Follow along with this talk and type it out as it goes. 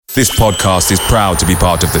This podcast is proud to be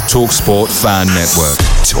part of the TalkSport Fan Network.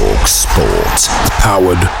 TalkSport.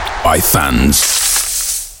 Powered by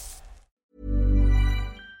fans.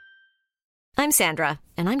 I'm Sandra,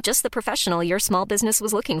 and I'm just the professional your small business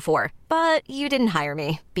was looking for. But you didn't hire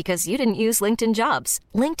me because you didn't use LinkedIn Jobs.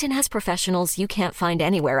 LinkedIn has professionals you can't find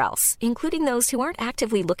anywhere else, including those who aren't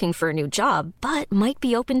actively looking for a new job, but might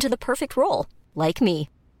be open to the perfect role, like me.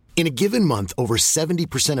 In a given month, over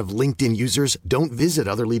 70% of LinkedIn users don't visit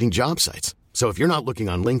other leading job sites. So if you're not looking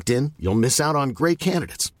on LinkedIn, you'll miss out on great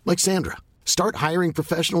candidates like Sandra. Start hiring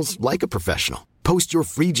professionals like a professional. Post your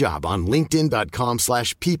free job on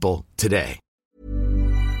linkedin.com/people today.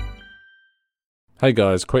 Hey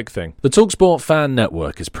guys, quick thing. The TalkSport Fan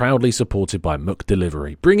Network is proudly supported by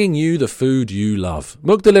McDelivery, bringing you the food you love.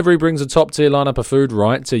 McDelivery brings a top-tier lineup of food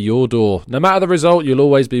right to your door. No matter the result, you'll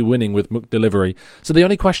always be winning with McDelivery. So the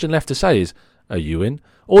only question left to say is, are you in?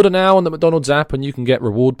 Order now on the McDonald's app and you can get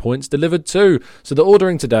reward points delivered too. So the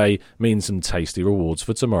ordering today means some tasty rewards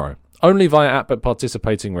for tomorrow. Only via app at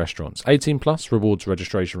participating restaurants. 18 plus, rewards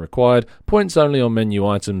registration required. Points only on menu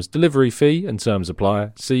items. Delivery fee and terms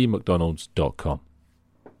apply. See mcdonalds.com.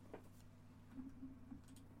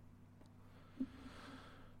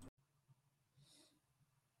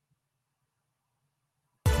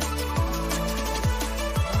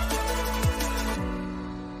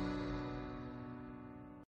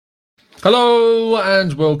 Hello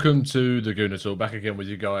and welcome to the Gooner Talk. Back again with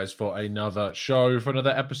you guys for another show, for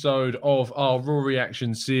another episode of our Raw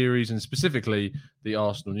Reaction series, and specifically the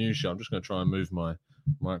Arsenal News Show. I'm just going to try and move my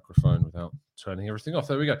microphone without turning everything off.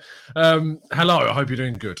 There we go. Hello, I hope you're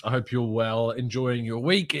doing good. I hope you're well, enjoying your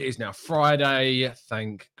week. It is now Friday.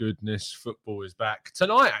 Thank goodness football is back.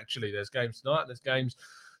 Tonight, actually, there's games tonight. There's games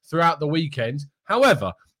throughout the weekend.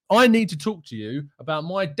 However, I need to talk to you about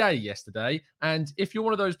my day yesterday. And if you're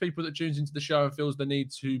one of those people that tunes into the show and feels the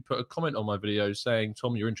need to put a comment on my videos saying,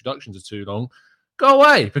 Tom, your introductions are too long, go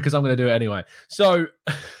away, because I'm going to do it anyway. So,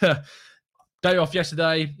 day off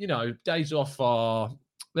yesterday. You know, days off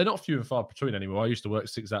they're not few and far between anymore. I used to work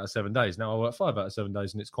 6 out of 7 days. Now I work 5 out of 7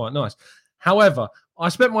 days, and it's quite nice. However, I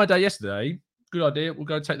spent my day yesterday. Good idea. We'll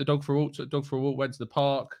go take the dog for a walk. Took the dog for a walk, went to the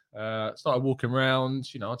park, started walking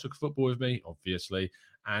around. You know, I took a football with me, obviously.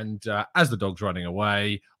 And as the dog's running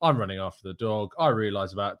away, I'm running after the dog. I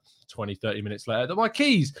realise about 20, 30 minutes later that my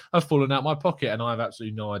keys have fallen out my pocket and I have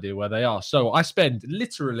absolutely no idea where they are. So I spend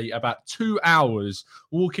literally about 2 hours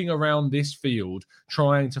walking around this field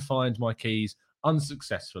trying to find my keys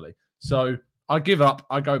unsuccessfully. So I give up.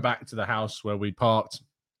 I go back to the house where we parked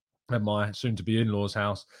at my soon-to-be in-laws'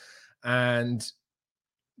 house and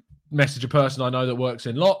message a person I know that works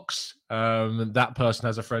in locks. That person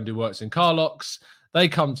has a friend who works in car locks. They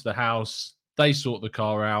come to the house, they sort the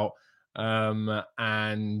car out,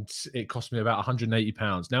 and it cost me about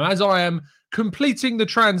 £180. Now, as I am completing the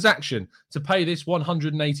transaction to pay this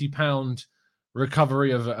 £180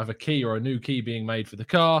 recovery of a key or a new key being made for the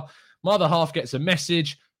car, my other half gets a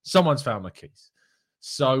message, someone's found my keys.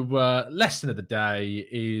 So lesson of the day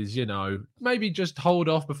is, you know, maybe just hold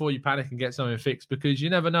off before you panic and get something fixed, because you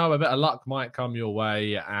never know, a bit of luck might come your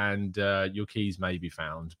way and your keys may be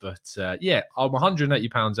found. But yeah, I'm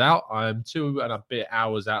 £180 out. I'm 2 and a bit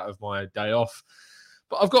hours out of my day off.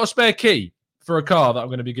 But I've got a spare key for a car that I'm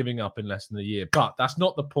going to be giving up in less than a year. But that's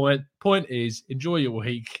not the point. Point is, enjoy your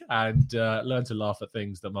week and learn to laugh at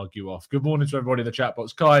things that mug you off. Good morning to everybody in the chat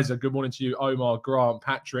box. Kaiser, good morning to you. Omar, Grant,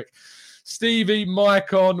 Patrick, Stevie,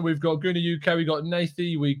 Maicon, we've got Guna UK, we've got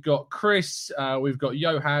Nathy, we've got Chris, we've got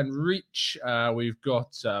Johan Rich, we've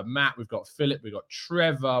got Matt, we've got Philip, we've got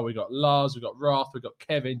Trevor, we've got Lars, we've got Rath, we've got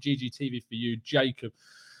Kevin, GGTV for you, Jacob.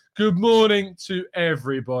 Good morning to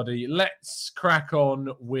everybody. Let's crack on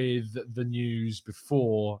with the news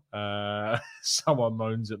before someone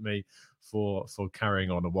moans at me for carrying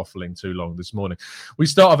on and waffling too long this morning. We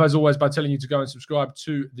start off, as always, by telling you to go and subscribe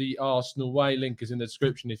to the Arsenal Way. Link is in the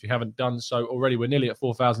description if you haven't done so already. We're nearly at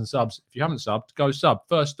 4,000 subs. If you haven't subbed, go sub.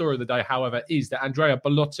 First story of the day, however, is that Andrea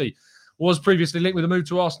Belotti was previously linked with a move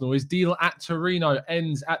to Arsenal. His deal at Torino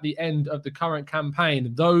ends at the end of the current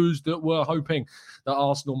campaign. Those that were hoping that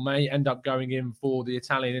Arsenal may end up going in for the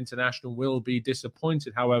Italian international will be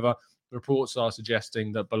disappointed. However, reports are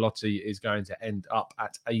suggesting that Belotti is going to end up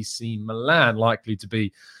at AC Milan, likely to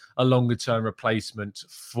be a longer-term replacement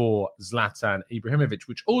for Zlatan Ibrahimovic,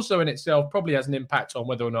 which also in itself probably has an impact on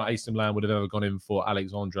whether or not AC Milan would have ever gone in for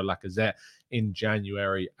Alexandre Lacazette in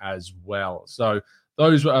January as well. So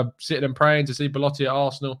those that are sitting and praying to see Belotti at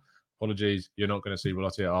Arsenal, apologies, you're not going to see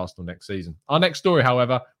Belotti at Arsenal next season. Our next story,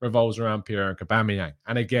 however, revolves around Pierre-Emerick Aubameyang.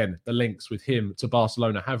 And again, the links with him to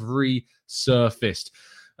Barcelona have resurfaced.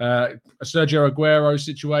 A Sergio Aguero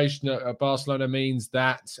situation at Barcelona means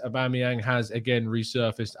that Aubameyang has again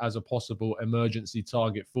resurfaced as a possible emergency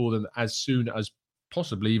target for them as soon as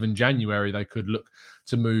possibly even January. They could look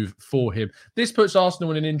to move for him. This puts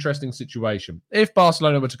Arsenal in an interesting situation. If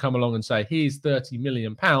Barcelona were to come along and say, here's £30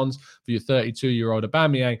 million for your 32-year-old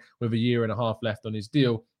Aubameyang with a year and a half left on his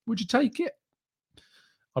deal, would you take it?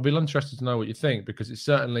 I'll be interested to know what you think, because it's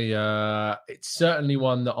certainly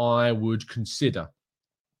one that I would consider.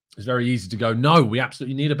 It's very easy to go, no, we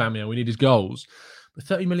absolutely need Aubameyang. We need his goals. But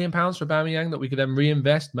 £30 million for Aubameyang that we could then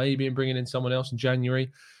reinvest maybe in bringing in someone else in January,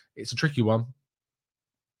 it's a tricky one.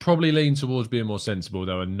 Probably lean towards being more sensible,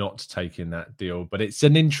 though, and not taking that deal. But it's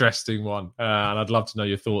an interesting one. And I'd love to know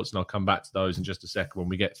your thoughts, and I'll come back to those in just a second when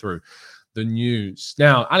we get through the news.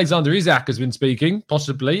 Now, Alexander Isak has been speaking,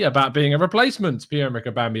 possibly, about being a replacement to Pierre-Emerick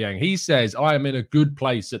Aubameyang. He says, I am in a good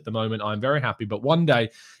place at the moment. I'm very happy. But one day,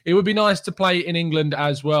 it would be nice to play in England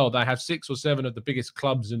as well. They have 6 or 7 of the biggest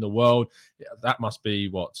clubs in the world. Yeah, that must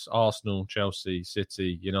be, Arsenal, Chelsea,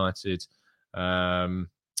 City, United, Who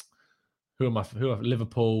are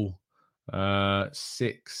Liverpool, 6.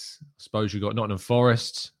 I suppose you've got Nottingham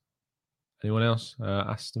Forest. Anyone else?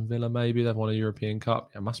 Aston Villa, maybe. They've won a European Cup.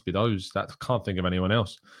 It must be those. I can't think of anyone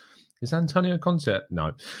else. Is Antonio Conte?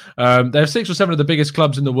 No. They have 6 or 7 of the biggest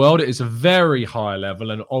clubs in the world. It is a very high level.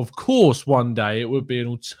 And of course, one day it would be an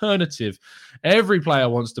alternative. Every player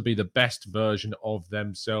wants to be the best version of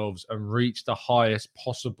themselves and reach the highest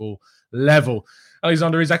possible level.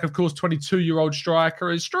 Alexander Isak, of course, 22-year-old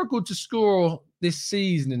striker, has struggled to score this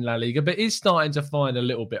season in La Liga, but is starting to find a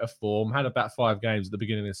little bit of form. Had about 5 games at the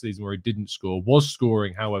beginning of the season where he didn't score. Was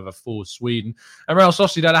scoring, however, for Sweden. And Real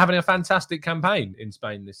Sociedad are having a fantastic campaign in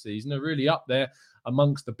Spain this season. They're really up there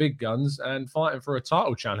amongst the big guns and fighting for a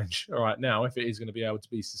title challenge right now, if it is going to be able to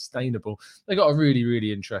be sustainable. They've got a really,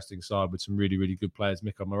 really interesting side with some really, really good players.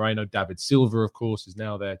 Miko Moreno, David Silva, of course, is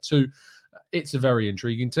now there too. It's a very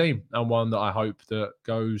intriguing team, and one that I hope that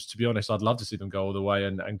goes, to be honest, I'd love to see them go all the way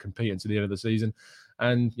and compete until the end of the season.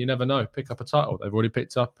 And you never know, pick up a title. They've already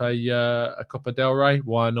picked up a Copa del Rey.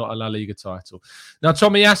 Why not a La Liga title? Now,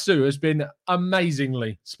 Tomiyasu has been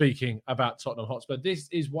amazingly speaking about Tottenham Hotspur. This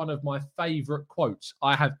is one of my favourite quotes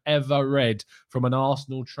I have ever read from an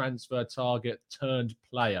Arsenal transfer target turned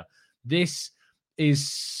player. This is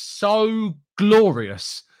so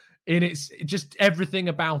glorious. It's just everything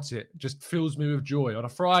about it just fills me with joy. On a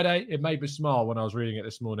Friday, it made me smile when I was reading it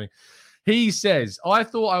this morning. He says, I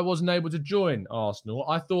thought I wasn't able to join Arsenal.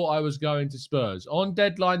 I thought I was going to Spurs. On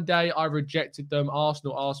deadline day, I rejected them.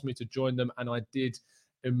 Arsenal asked me to join them, and I did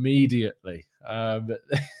immediately.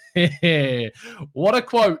 What a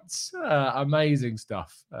quote. Amazing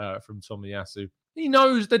stuff from Tomiyasu. He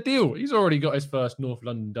knows the deal. He's already got his first North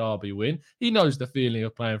London derby win. He knows the feeling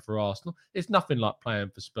of playing for Arsenal. It's nothing like playing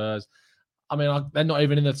for Spurs. I mean, they're not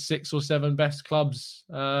even in the 6 or 7 best clubs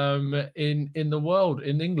in the world,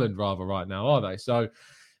 in England rather, right now, are they? So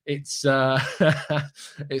it's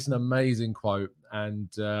it's an amazing quote, and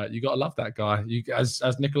you got to love that guy.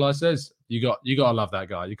 As Nikolai says, you got to love that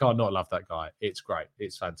guy. You can't not love that guy. It's great.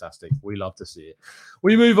 It's fantastic. We love to see it.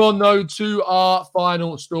 We move on though to our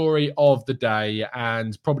final story of the day,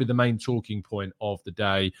 and probably the main talking point of the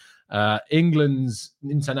day. England's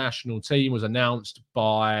international team was announced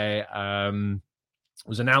by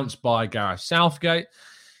Gareth Southgate.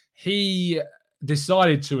 He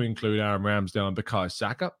decided to include Aaron Ramsdale and Bukayo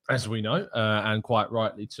Saka, as we know, and quite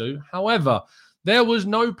rightly too. However, there was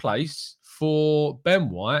no place for Ben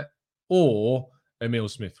White or Emile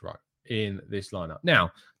Smith-Rowe in this lineup.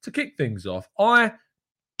 Now, to kick things off, I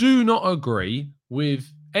do not agree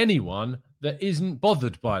with anyone that isn't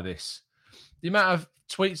bothered by this. The amount of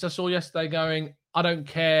tweets I saw yesterday going, I don't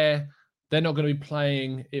care, they're not going to be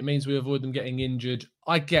playing, it means we avoid them getting injured.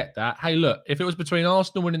 I get that. Hey, look, if it was between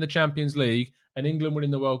Arsenal winning the Champions League and England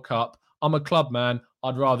winning the World Cup, I'm a club man.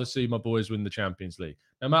 I'd rather see my boys win the Champions League.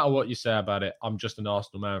 No matter what you say about it, I'm just an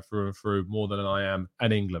Arsenal man through and through, more than I am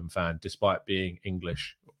an England fan, despite being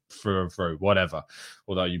English through and through, whatever.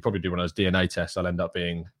 Although you probably do one of those DNA tests, I'll end up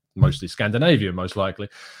being mostly Scandinavian, most likely.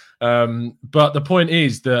 But the point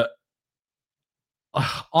is that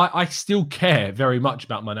I still care very much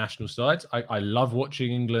about my national side. I love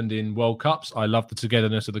watching England in World Cups. I love the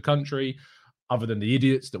togetherness of the country, other than the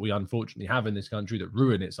idiots that we unfortunately have in this country that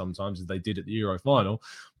ruin it sometimes, as they did at the Euro final.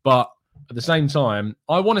 But at the same time,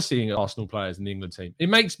 I want to see Arsenal players in the England team. It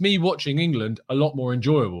makes me watching England a lot more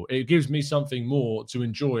enjoyable. It gives me something more to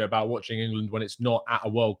enjoy about watching England when it's not at a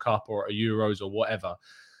World Cup or at a Euros or whatever.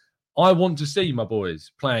 I want to see my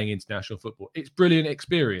boys playing international football. It's brilliant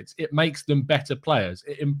experience. It makes them better players.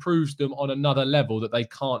 It improves them on another level that they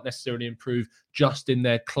can't necessarily improve just in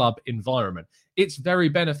their club environment. It's very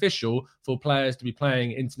beneficial for players to be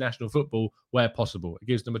playing international football where possible. It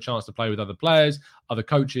gives them a chance to play with other players, other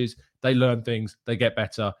coaches. They learn things. They get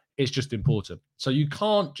better. It's just important. So you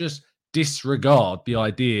can't just disregard the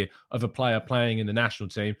idea of a player playing in the national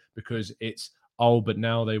team because it's, but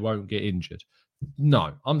now they won't get injured.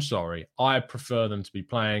 No, I'm sorry. I prefer them to be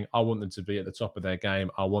playing. I want them to be at the top of their game.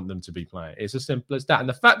 I want them to be playing. It's as simple as that. And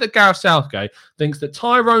the fact that Gareth Southgate thinks that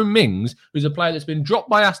Tyrone Mings, who's a player that's been dropped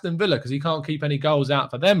by Aston Villa because he can't keep any goals out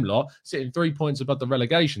for them lot, sitting 3 points above the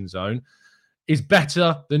relegation zone, is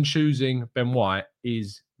better than choosing Ben White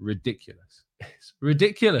is ridiculous. It's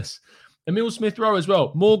ridiculous. Emile Smith-Rowe as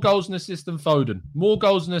well. More goals and assists than Foden. More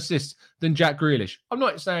goals and assists than Jack Grealish. I'm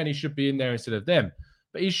not saying he should be in there instead of them,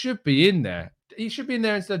 but he should be in there. He should be in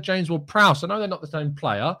there instead of James Ward-Prowse. I know they're not the same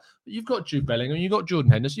player, but you've got Jude Bellingham, you've got Jordan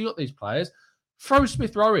Henderson, you've got these players. Throw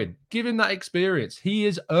Smith-Rowe in. Give him that experience. He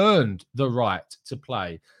has earned the right to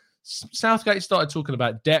play. Southgate started talking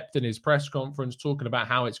about depth in his press conference, talking about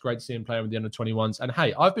how it's great to see him playing with the under-21s. And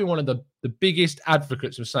hey, I've been one of the biggest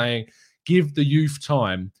advocates of saying, give the youth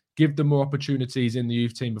time, give them more opportunities in the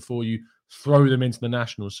youth team before you throw them into the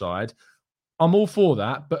national side. I'm all for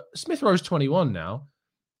that, but Smith-Rowe's 21 now.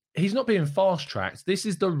 He's not being fast-tracked. This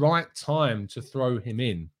is the right time to throw him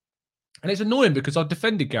in. And it's annoying because I've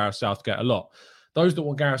defended Gareth Southgate a lot. Those that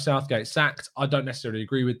want Gareth Southgate sacked, I don't necessarily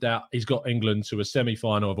agree with that. He's got England to a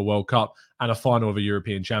semi-final of a World Cup and a final of a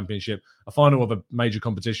European Championship, a final of a major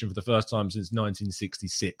competition for the first time since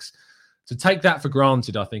 1966. To take that for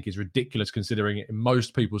granted, I think, is ridiculous, considering in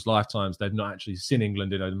most people's lifetimes they've not actually seen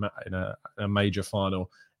England in a major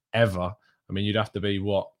final ever. I mean, you'd have to be,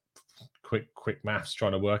 quick maths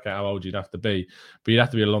trying to work out how old you'd have to be, but you'd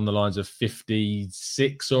have to be along the lines of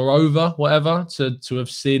 56 or over, whatever, to have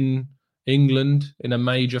seen England in a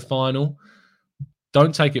major final.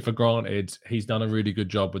 Don't take it for granted. He's done a really good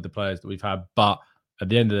job with the players that we've had, but at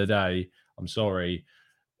the end of the day, I'm sorry,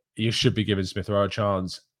 you should be giving Smith-Rowe a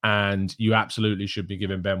chance, and you absolutely should be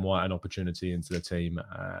giving Ben White an opportunity into the team.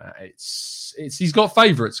 He's got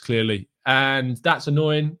favourites, clearly, and that's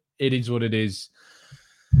annoying. It is what it is.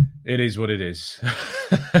 It is what it is.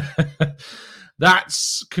 That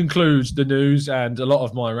concludes the news and a lot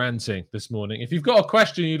of my ranting this morning. If you've got a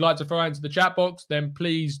question you'd like to throw into the chat box, then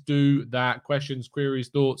please do that. Questions, queries,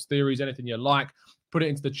 thoughts, theories, anything you like, put it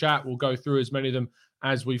into the chat. We'll go through as many of them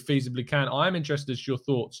as we feasibly can. I'm interested in your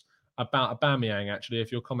thoughts about Aubameyang, actually.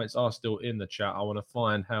 If your comments are still in the chat, I want to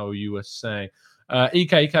find how you were saying.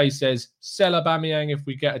 EKK says, sell Aubameyang if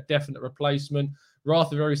we get a definite replacement.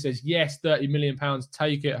 Rathavari says, yes, £30 million,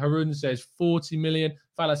 take it. Harun says, 40 million.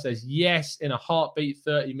 Fala says, yes, in a heartbeat,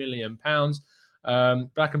 £30 million.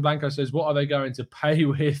 Black and Blanco says, what are they going to pay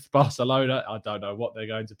with Barcelona? I don't know what they're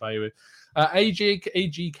going to pay with.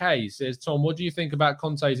 AGK says, Tom, what do you think about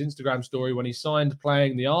Conte's Instagram story when he signed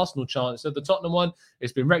playing the Arsenal chant? So the Tottenham one,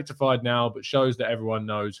 it's been rectified now, but shows that everyone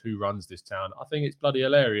knows who runs this town. I think it's bloody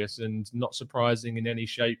hilarious and not surprising in any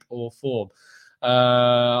shape or form.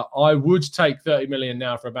 I would take 30 million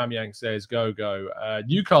now for Aubameyang, says go.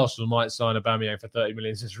 Newcastle might sign Aubameyang for 30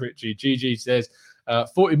 million, says Richie. GG says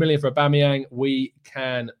 40 million for Aubameyang. We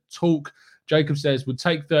can talk. Jacob says would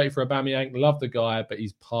take 30 for Aubameyang. Love the guy, but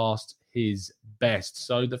he's past his best.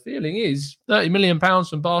 So the feeling is 30 million pounds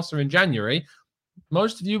from Barca in January.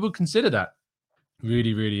 Most of you would consider that.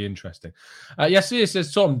 Really, really interesting. Yasir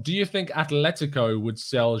says, Tom, do you think Atletico would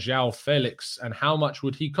sell João Felix and how much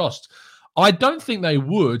would he cost? I don't think they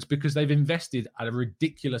would because they've invested a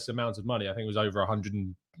ridiculous amount of money. I think it was over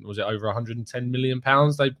 110 million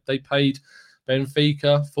pounds they paid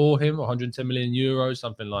Benfica for him, 110 million euros,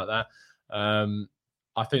 something like that.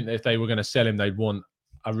 I think that if they were going to sell him, they'd want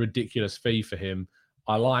a ridiculous fee for him.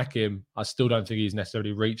 I like him. I still don't think he's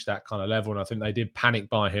necessarily reached that kind of level, and I think they did panic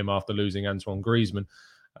buy him after losing Antoine Griezmann.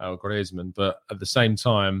 But at the same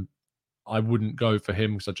time, I wouldn't go for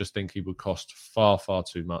him because I just think he would cost far, far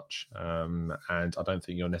too much. And I don't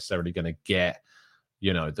think you're necessarily going to get,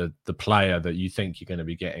 the player that you think you're going to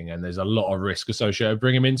be getting. And there's a lot of risk associated with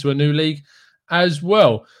bringing him into a new league as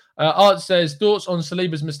well. Art says, thoughts on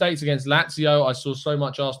Saliba's mistakes against Lazio? I saw so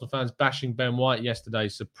much Arsenal fans bashing Ben White yesterday,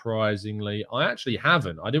 surprisingly. I actually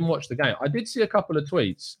haven't. I didn't watch the game. I did see a couple of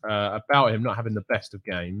tweets about him not having the best of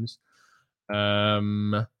games.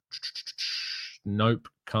 Nope,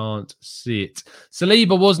 can't see it.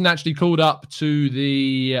 Saliba wasn't actually called up to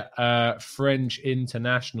the French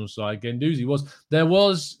international side. Guendouzi was. There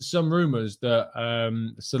was some rumours that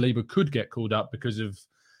Saliba could get called up because of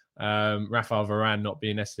Rafael Varane not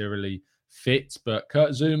being necessarily fit, but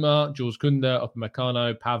Kurt Zuma, Jules Koundé,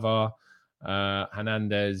 Upamecano, Pavard,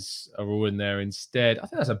 Hernandez are all in there instead. I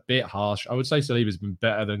think that's a bit harsh. I would say Saliba's been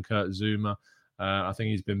better than Kurt Zuma. I think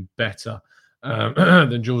he's been better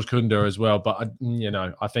than Jules Koundé as well. But,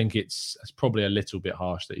 I think it's probably a little bit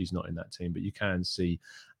harsh that he's not in that team. But you can see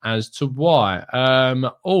as to why.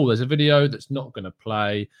 There's a video that's not going to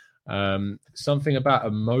play. Something about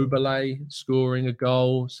Immobile scoring a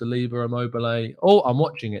goal. Saliba Immobile. Oh, I'm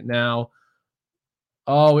watching it now.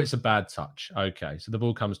 Oh, it's a bad touch. Okay, so the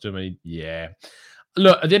ball comes to me. Yeah.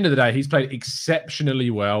 Look, at the end of the day, he's played exceptionally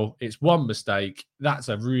well. It's one mistake. That's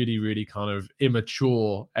a really, really kind of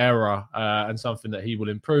immature error and something that he will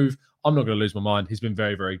improve. I'm not going to lose my mind. He's been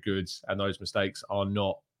very, very good, and those mistakes are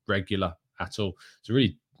not regular at all. It's a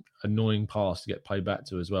really annoying pass to get played back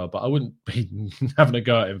to as well, but I wouldn't be having a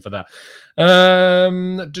go at him for that.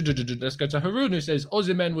 Let's go to Harun, who says,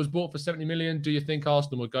 Osimhen was bought for 70 million. Do you think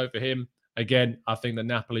Arsenal would go for him? Again, I think that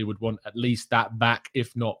Napoli would want at least that back,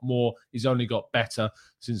 if not more. He's only got better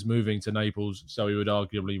since moving to Naples, so he would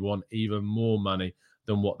arguably want even more money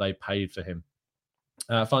than what they paid for him.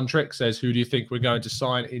 Fun Trick says, who do you think we're going to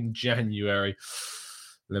sign in January?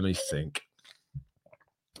 Let me think.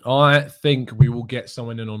 I think we will get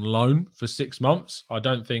someone in on loan for 6 months. I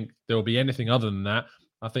don't think there will be anything other than that.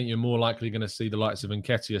 I think you're more likely going to see the likes of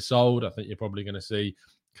Nketiah sold. I think you're probably going to see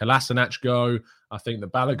Kolasinac go. I think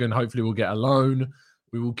that Balogun hopefully will get a loan.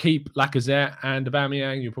 We will keep Lacazette and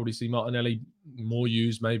Aubameyang. You'll probably see Martinelli more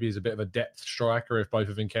used maybe as a bit of a depth striker if both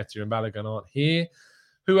of Nketiah and Balogun aren't here.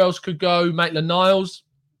 Who else could go? Maitland-Niles,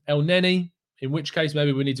 El Neni, in which case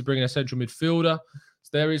maybe we need to bring in a central midfielder. So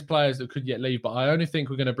there is players that could yet leave, but I only think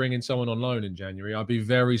we're going to bring in someone on loan in January. I'd be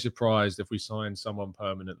very surprised if we sign someone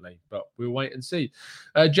permanently, but we'll wait and see.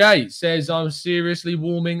 Jay says, I'm seriously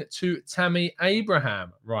warming to Tammy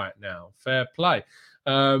Abraham right now. Fair play.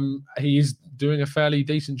 He's doing a fairly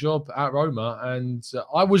decent job at Roma, and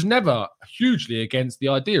I was never hugely against the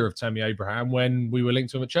idea of Tammy Abraham when we were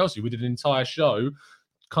linked to him at Chelsea. We did an entire show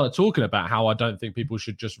kind of talking about how I don't think people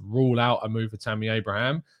should just rule out a move for Tammy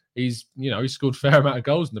Abraham. He's scored a fair amount of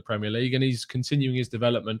goals in the Premier League, and he's continuing his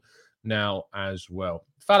development now as well.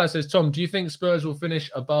 Fala says, Tom, do you think Spurs will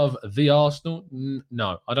finish above the Arsenal?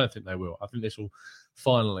 No, I don't think they will. I think this will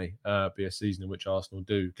finally be a season in which Arsenal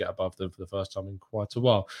do get above them for the first time in quite a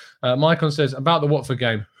while. Maicon says, about the Watford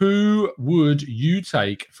game, who would you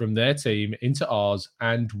take from their team into ours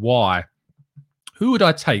and why? Who would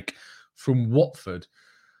I take from Watford?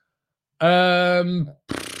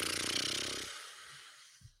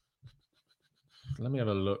 Let me have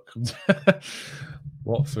a look.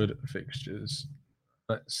 Watford fixtures.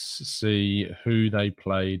 Let's see who they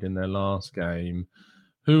played in their last game.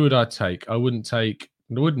 Who would I take? I wouldn't take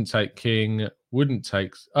King. Wouldn't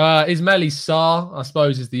take Ismaili Sarr, I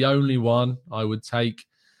suppose, is the only one I would take.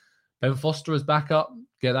 Ben Foster as backup.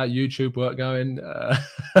 Get that YouTube work going.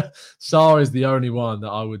 Sarr is the only one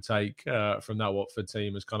that I would take from that Watford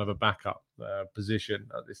team as kind of a backup position.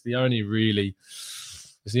 It's the only really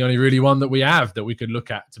one that we have that we could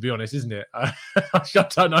look at, to be honest, isn't it? I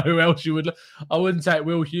don't know who else you would look. I wouldn't take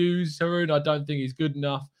Will Hughes. Haroon, I don't think he's good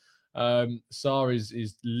enough. Sarr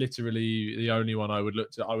is literally the only one I would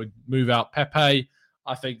look to. I would move out Pepe.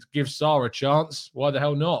 I think give Sarr a chance. Why the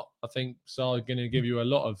hell not? I think Sarr is going to give you a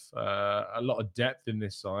lot of depth in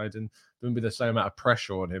this side, and there wouldn't be the same amount of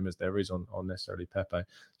pressure on him as there is on necessarily Pepe.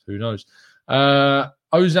 So who knows?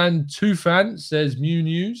 Ozan Tufan says Mew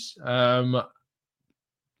News.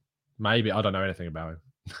 Maybe. I don't know anything about him.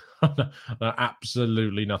 I know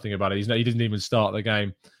absolutely nothing about it. He didn't even start the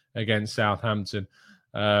game against Southampton.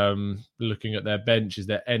 Looking at their bench, is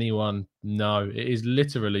there anyone? No, it is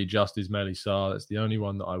literally just Ismaili Sarr. That's the only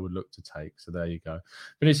one that I would look to take. So there you go.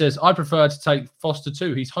 But he says, I prefer to take Foster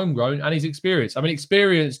too. He's homegrown and he's experienced. I mean,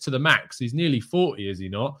 experienced to the max. He's nearly 40, is he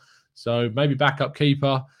not? So maybe backup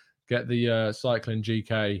keeper. Get the cycling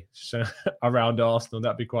GK around Arsenal.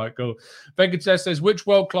 That'd be quite cool. Venkatesh says, which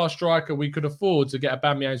world-class striker we could afford to get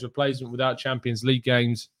Aubameyang's replacement without Champions League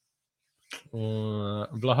games?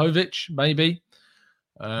 Vlahovic, maybe.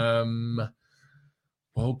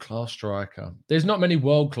 World-class striker. There's not many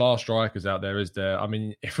world-class strikers out there, is there? I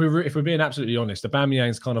mean, if we're being absolutely honest,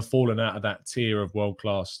 Aubameyang's kind of fallen out of that tier of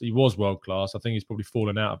world-class. He was world-class. I think he's probably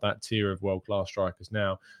fallen out of that tier of world-class strikers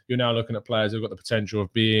now. You're now looking at players who've got the potential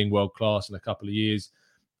of being world-class in a couple of years.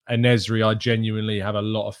 And Nesri, I genuinely have a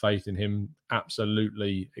lot of faith in him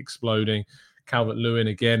absolutely exploding. Calvert-Lewin,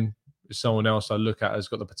 again, is someone else I look at has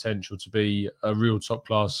got the potential to be a real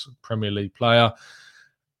top-class Premier League player.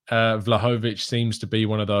 Vlahovic seems to be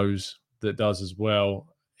one of those that does as well.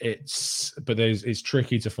 it's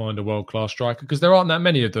tricky to find a world-class striker because there aren't that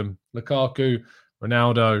many of them. Lukaku,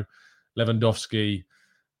 Ronaldo, Lewandowski,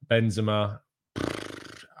 Benzema.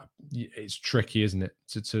 It's tricky, isn't it,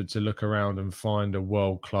 to look around and find a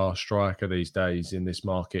world-class striker these days in this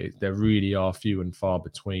market. There really are few and far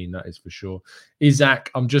between, that is for sure. Isak,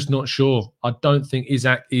 I'm just not sure. I don't think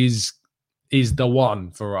Isak is the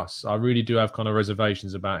one for us. I really do have kind of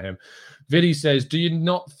reservations about him. Vidi says, do you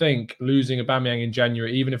not think losing Aubameyang in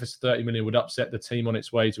January, even if it's 30 million, would upset the team on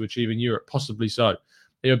its way to achieving Europe? Possibly so.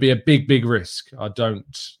 It would be a big, big risk. I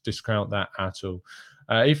don't discount that at all.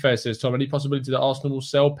 Ife says, Tom, any possibility that Arsenal will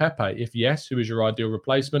sell Pepe? If yes, who is your ideal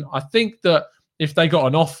replacement? I think that if they got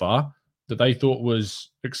an offer that they thought was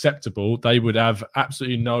acceptable, they would have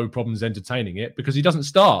absolutely no problems entertaining it because he doesn't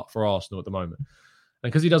start for Arsenal at the moment.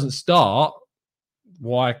 And because he doesn't start,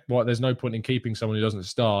 why? There's no point in keeping someone who doesn't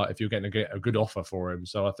start if you're getting a good offer for him.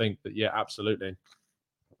 So I think that, yeah, absolutely,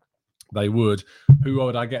 they would. Who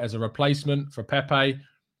would I get as a replacement for Pepe?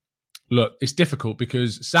 Look, it's difficult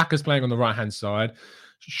because Saka's playing on the right-hand side.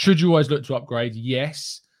 Should you always look to upgrade?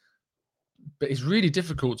 Yes. But it's really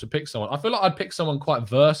difficult to pick someone. I feel like I'd pick someone quite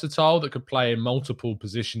versatile that could play in multiple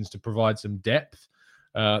positions to provide some depth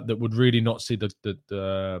that would really not see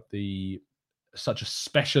the such a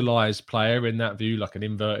specialised player in that view, like an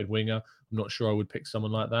inverted winger. I'm not sure I would pick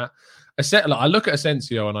someone like that. I look at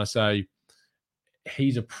Asensio and I say,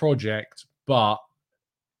 he's a project, but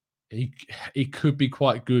he could be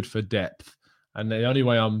quite good for depth. And the only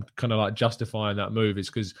way I'm kind of like justifying that move is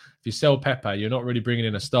because if you sell Pepe, you're not really bringing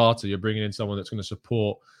in a starter. You're bringing in someone that's going to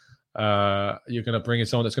support. You're going to bring in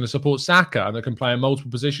someone that's going to support Saka and that can play in multiple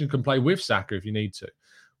positions, can play with Saka if you need to,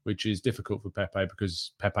 which is difficult for Pepe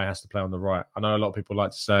because Pepe has to play on the right. I know a lot of people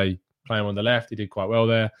like to say play him on the left. He did quite well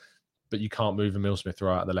there, but you can't move Emile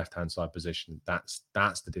Smith-Rowe out of the left-hand side position. That's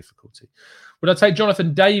the difficulty. Would I take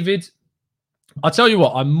Jonathan David? I'll tell you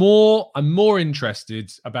what, I'm more interested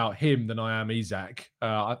about him than I am Isak.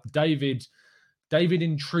 David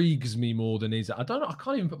intrigues me more than Isak. I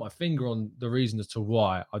can't even put my finger on the reason as to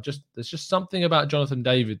why. There's just something about Jonathan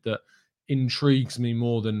David that intrigues me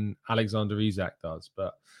more than Alexander Isak does.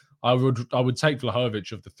 But I would take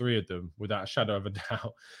Vlahovic of the three of them without a shadow of a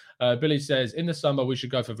doubt. Billy says, in the summer, we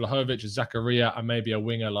should go for Vlahovic, Zakaria, and maybe a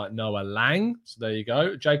winger like Noah Lang. So there you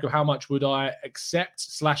go. Jacob, how much would I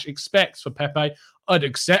accept/expect for Pepe? I'd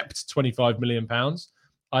accept £25 million.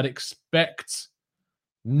 I'd expect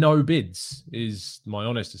no bids is my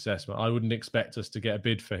honest assessment. I wouldn't expect us to get a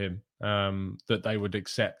bid for him that they would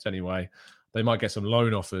accept anyway. They might get some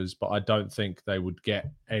loan offers, but I don't think they would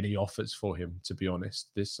get any offers for him, to be honest,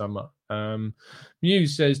 this summer.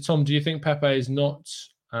 Muse says, Tom, do you think Pepe is not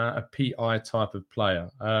a PI type of player?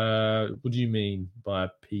 What do you mean by a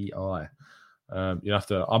PI? You have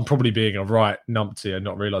to. I'm probably being a right numpty and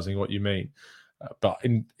not realizing what you mean. But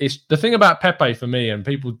it's the thing about Pepe for me, and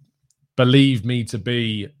people believe me to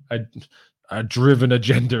be a driven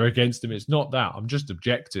agenda against him. It's not that. I'm just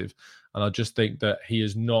objective. And I just think that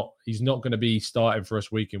he's not going to be starting for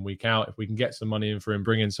us week in, week out. If we can get some money in for him,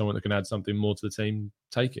 bring in someone that can add something more to the team,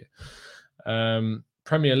 take it.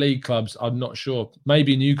 Premier League clubs, I'm not sure.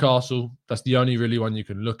 Maybe Newcastle. That's the only really one you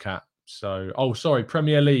can look at. So,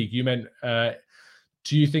 Premier League. You meant,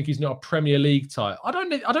 do you think he's not a Premier League type? I don't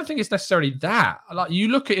think it's necessarily that. Like, you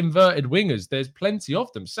look at inverted wingers, there's plenty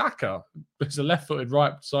of them. Saka is a left-footed,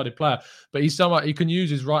 right-sided player, but he's someone he can use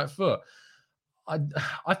his right foot.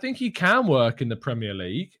 I think he can work in the Premier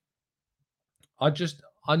League.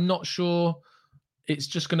 I'm not sure it's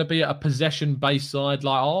just going to be a possession-based side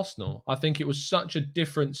like Arsenal. I think it was such a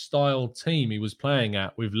different style team he was playing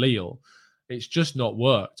at with Lille. It's just not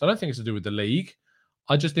worked. I don't think it's to do with the league.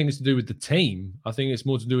 I just think it's to do with the team. I think it's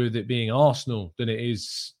more to do with it being Arsenal than it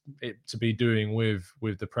is it to be doing with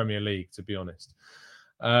the Premier League, to be honest.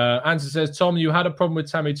 Answer says, Tom, you had a problem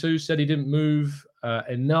with Tammy too, said he didn't move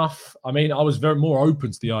enough. I mean, I was very more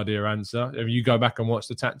open to the idea, Answer. If you go back and watch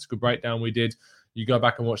the tactical breakdown we did, you go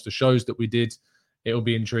back and watch the shows that we did, it'll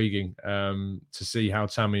be intriguing to see how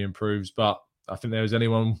Tammy improves. But I think there was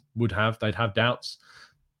anyone they'd have doubts.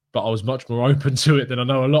 But I was much more open to it than I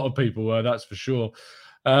know a lot of people were, that's for sure.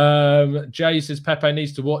 Jay says Pepe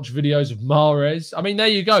needs to watch videos of Mahrez. I mean, there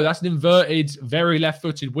you go. That's an inverted, very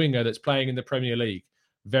left-footed winger that's playing in the Premier League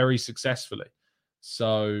very successfully.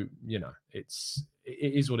 So, it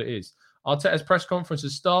is what it is. Arteta's press conference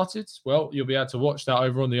has started. Well, you'll be able to watch that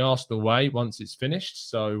over on the Arsenal Way once it's finished.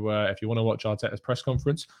 So if you want to watch Arteta's press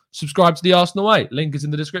conference, subscribe to the Arsenal Way. Link is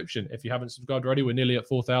in the description. If you haven't subscribed already, we're nearly at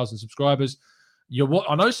 4,000 subscribers.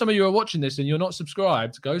 I know some of you are watching this and you're not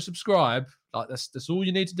subscribed. Go subscribe. Like that's all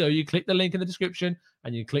you need to do. You click the link in the description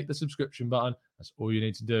and you click the subscription button. That's all you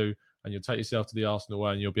need to do. And you'll take yourself to the Arsenal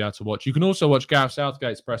way and you'll be able to watch. You can also watch Gareth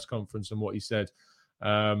Southgate's press conference and what he said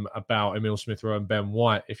about Emile Smith-Rowe and Ben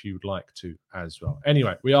White if you would like to as well.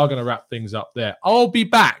 Anyway, we are going to wrap things up there. I'll be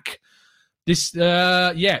back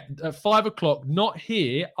at 5 o'clock. Not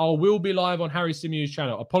here. I will be live on Harry Symeou's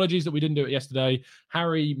channel. Apologies that we didn't do it yesterday.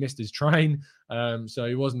 Harry missed his train, so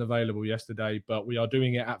he wasn't available yesterday, but we are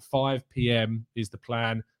doing it at 5 p.m. is the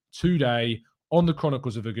plan today on the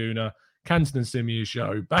Chronicles of Laguna. Canton and Symeou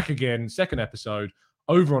show back again, second episode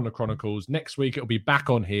over on the Chronicles. Next week it'll be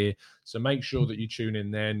back on here, so make sure that you tune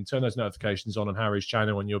in then, turn those notifications on Harry's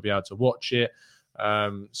channel and you'll be able to watch it.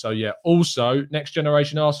 Also Next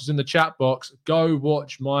Generation Arsenal's in the chat box. Go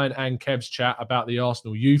watch mine and Kev's chat about the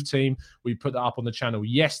Arsenal youth team. We put that up on the channel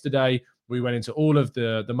yesterday. We went into all of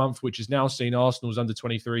the month, which has now seen Arsenal's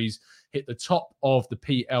under-23s hit the top of the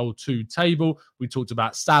PL2 table. We talked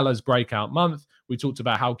about Salah's breakout month. We talked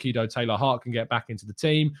about how Kido Taylor-Hart can get back into the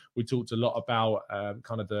team. We talked a lot about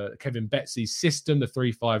kind of the Kevin Betsy's system, the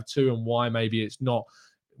 3-5-2, and why maybe it's not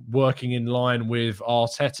working in line with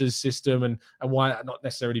Arteta's system and why not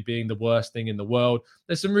necessarily being the worst thing in the world.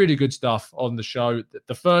 There's some really good stuff on the show.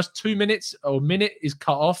 The first 2 minutes or minute is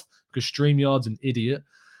cut off because StreamYard's an idiot.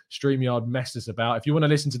 StreamYard messed us about. If you want to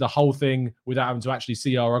listen to the whole thing without having to actually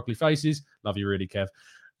see our ugly faces, love you really, Kev,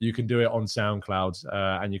 you can do it on SoundCloud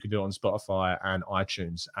and you can do it on Spotify and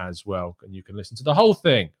iTunes as well. And you can listen to the whole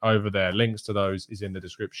thing over there. Links to those is in the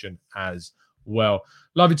description as well.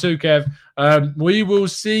 Love you too, Kev. We will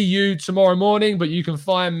see you tomorrow morning, but you can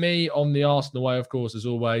find me on the Arsenal Way, of course, as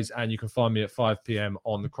always, and you can find me at 5 p.m.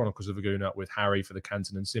 on the Chronicles of Laguna with Harry for the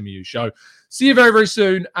Canton and Symeou show. See you very, very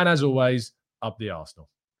soon, and as always, up the Arsenal.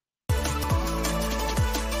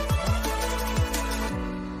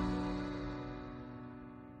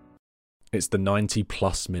 It's the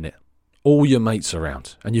 90-plus minute. All your mates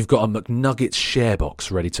around, and you've got a McNuggets share box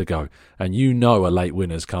ready to go, and you know a late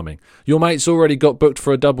winner's coming. Your mate's already got booked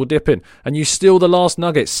for a double dipping, and you steal the last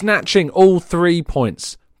nugget, snatching all 3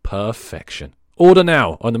 points. Perfection. Order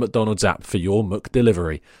now on the McDonald's app for your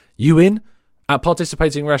McDelivery. You in? At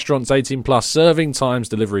participating restaurants 18+, serving times,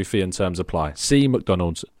 delivery fee and terms apply. See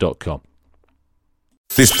mcdonalds.com.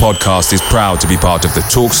 This podcast is proud to be part of the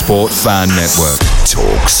TalkSport Fan Network.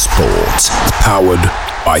 TalkSport. Powered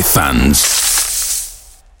by fans.